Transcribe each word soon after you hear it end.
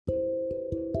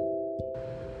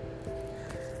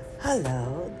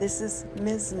Hello, this is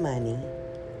Ms. Money.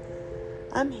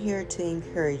 I'm here to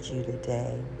encourage you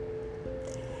today.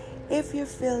 If you're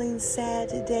feeling sad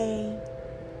today,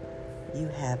 you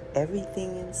have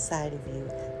everything inside of you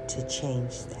to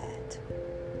change that.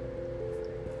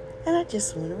 And I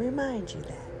just want to remind you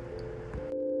that.